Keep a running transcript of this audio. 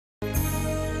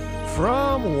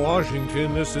From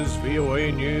Washington, this is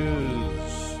VOA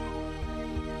News.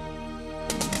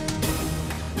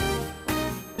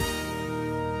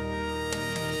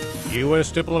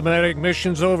 U.S. diplomatic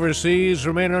missions overseas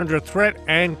remain under threat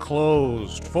and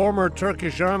closed. Former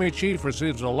Turkish army chief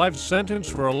receives a life sentence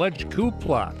for alleged coup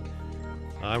plot.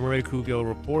 I'm Ray Kouguell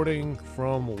reporting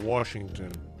from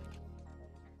Washington.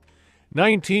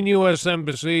 19 U.S.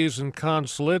 embassies and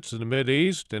consulates in the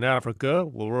Mideast and Africa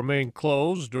will remain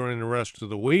closed during the rest of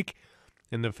the week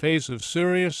in the face of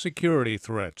serious security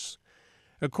threats.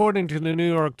 According to the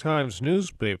New York Times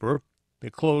newspaper,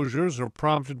 the closures are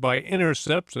prompted by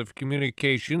intercepts of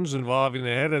communications involving the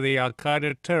head of the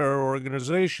al-Qaeda terror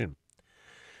organization.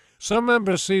 Some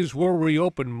embassies will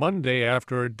reopen Monday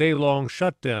after a day-long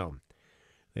shutdown.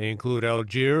 They include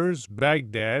Algiers,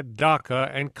 Baghdad, Dhaka,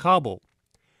 and Kabul.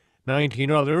 19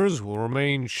 others will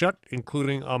remain shut,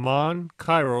 including Amman,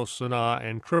 Cairo, Sana'a,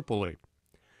 and Tripoli.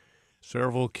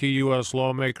 Several key U.S.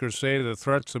 lawmakers say the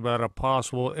threats about a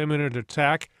possible imminent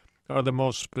attack are the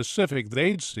most specific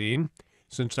they'd seen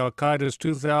since al-Qaeda's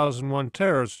 2001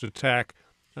 terrorist attack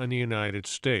on the United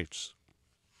States.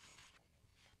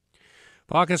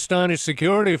 Pakistani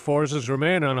security forces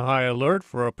remain on high alert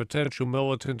for a potential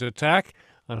militant attack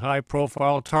on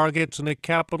high-profile targets in the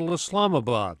capital,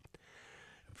 Islamabad.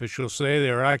 Officials say they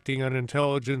are acting on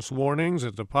intelligence warnings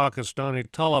that the Pakistani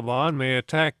Taliban may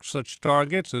attack such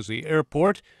targets as the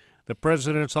airport, the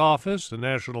president's office, the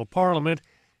national parliament,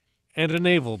 and a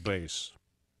naval base.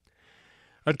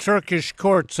 A Turkish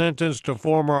court sentenced a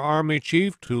former army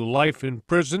chief to life in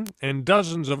prison and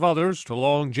dozens of others to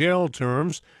long jail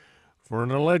terms for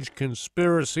an alleged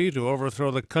conspiracy to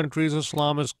overthrow the country's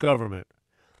Islamist government.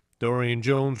 Dorian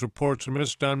Jones reports from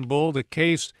Istanbul the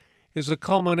case is the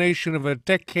culmination of a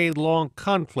decade-long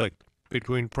conflict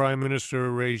between Prime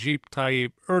Minister Recep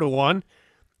Tayyip Erdogan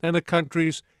and the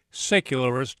country's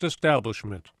secularist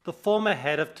establishment. The former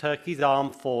head of Turkey's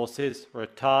armed forces,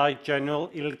 retired General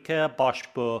İlker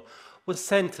Başbuğ, was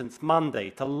sentenced Monday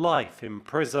to life in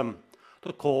prison.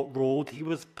 The court ruled he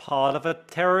was part of a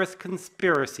terrorist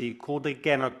conspiracy called the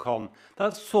Genocon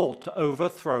that sought to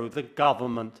overthrow the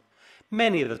government.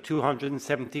 Many of the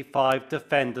 275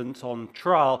 defendants on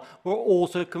trial were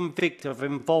also convicted of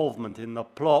involvement in the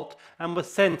plot and were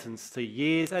sentenced to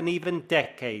years and even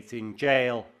decades in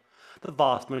jail. The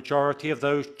vast majority of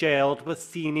those jailed were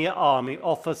senior army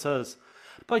officers,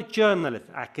 but journalists,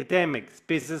 academics,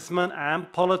 businessmen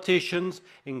and politicians,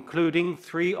 including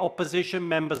 3 opposition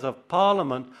members of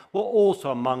parliament, were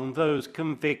also among those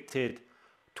convicted.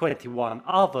 21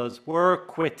 others were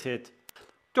acquitted.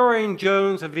 Dorian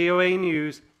Jones of VOA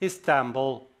News,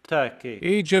 Istanbul, Turkey.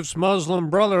 Egypt's Muslim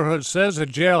Brotherhood says a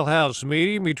jailhouse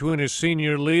meeting between a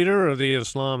senior leader of the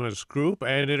Islamist group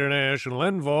and international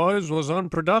envoys was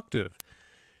unproductive.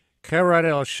 Karat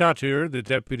al-Shatir, the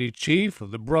deputy chief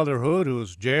of the Brotherhood, who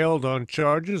was jailed on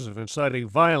charges of inciting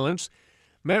violence,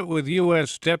 met with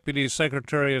U.S. Deputy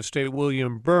Secretary of State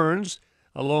William Burns,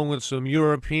 along with some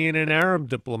European and Arab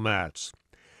diplomats.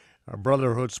 A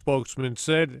Brotherhood spokesman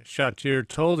said Shatir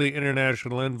told the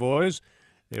international envoys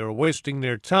they were wasting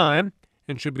their time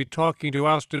and should be talking to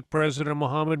ousted President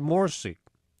Mohamed Morsi.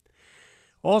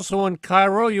 Also in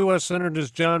Cairo, U.S. Senators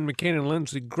John McCain and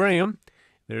Lindsey Graham,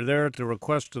 they're there at the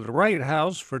request of the White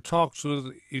House for talks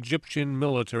with Egyptian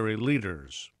military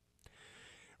leaders.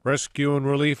 Rescue and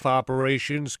relief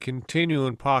operations continue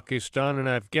in Pakistan and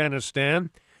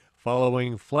Afghanistan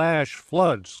following flash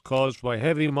floods caused by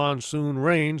heavy monsoon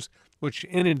rains which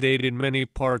inundated many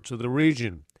parts of the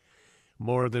region.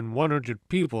 More than 100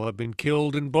 people have been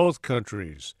killed in both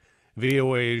countries.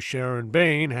 VOA's Sharon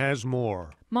Bain has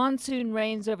more. Monsoon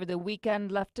rains over the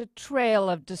weekend left a trail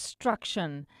of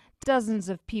destruction. Dozens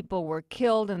of people were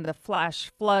killed in the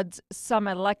flash floods, some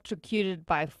electrocuted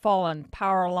by fallen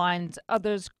power lines,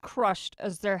 others crushed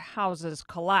as their houses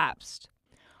collapsed.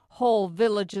 Whole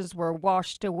villages were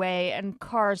washed away and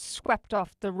cars swept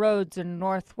off the roads in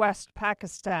northwest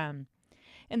Pakistan.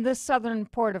 In the southern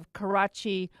port of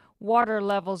Karachi, water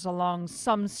levels along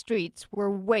some streets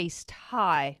were waist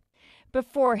high.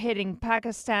 Before hitting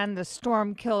Pakistan, the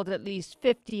storm killed at least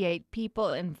 58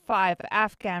 people in 5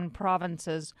 Afghan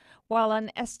provinces, while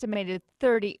an estimated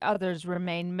 30 others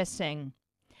remain missing.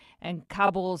 In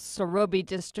Kabul's Sorobi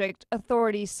district,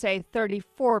 authorities say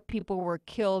 34 people were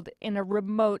killed in a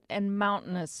remote and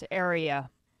mountainous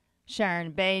area.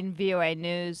 Sharon Bain, VOA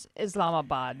News,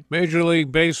 Islamabad. Major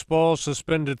League Baseball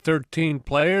suspended 13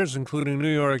 players, including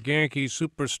New York Yankees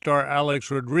superstar Alex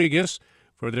Rodriguez,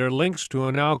 for their links to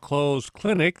a now-closed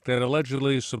clinic that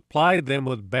allegedly supplied them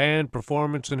with banned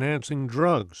performance-enhancing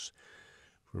drugs.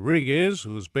 Rodriguez,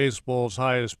 who is baseball's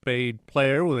highest-paid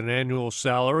player with an annual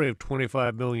salary of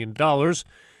 $25 million,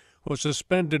 was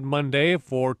suspended Monday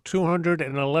for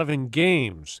 211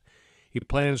 games. He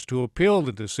plans to appeal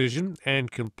the decision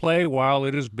and can play while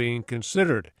it is being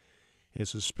considered. His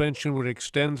suspension would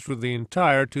extend through the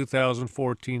entire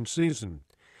 2014 season.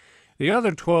 The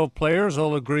other 12 players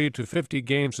all agreed to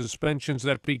 50-game suspensions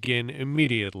that begin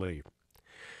immediately.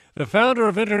 The founder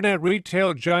of internet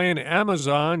retail giant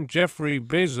Amazon, Jeffrey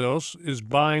Bezos, is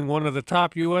buying one of the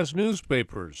top U.S.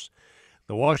 newspapers.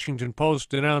 The Washington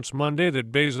Post announced Monday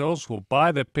that Bezos will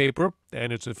buy the paper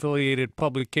and its affiliated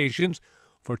publications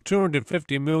for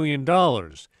 $250 million.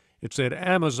 It said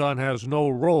Amazon has no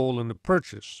role in the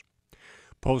purchase.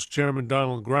 Post chairman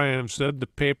Donald Graham said the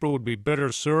paper would be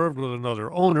better served with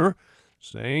another owner,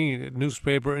 saying that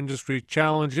newspaper industry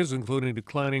challenges, including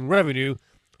declining revenue,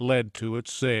 led to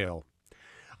its sale.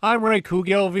 I'm Ray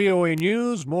Kouguell, VOA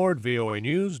News. More at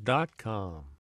voanews.com.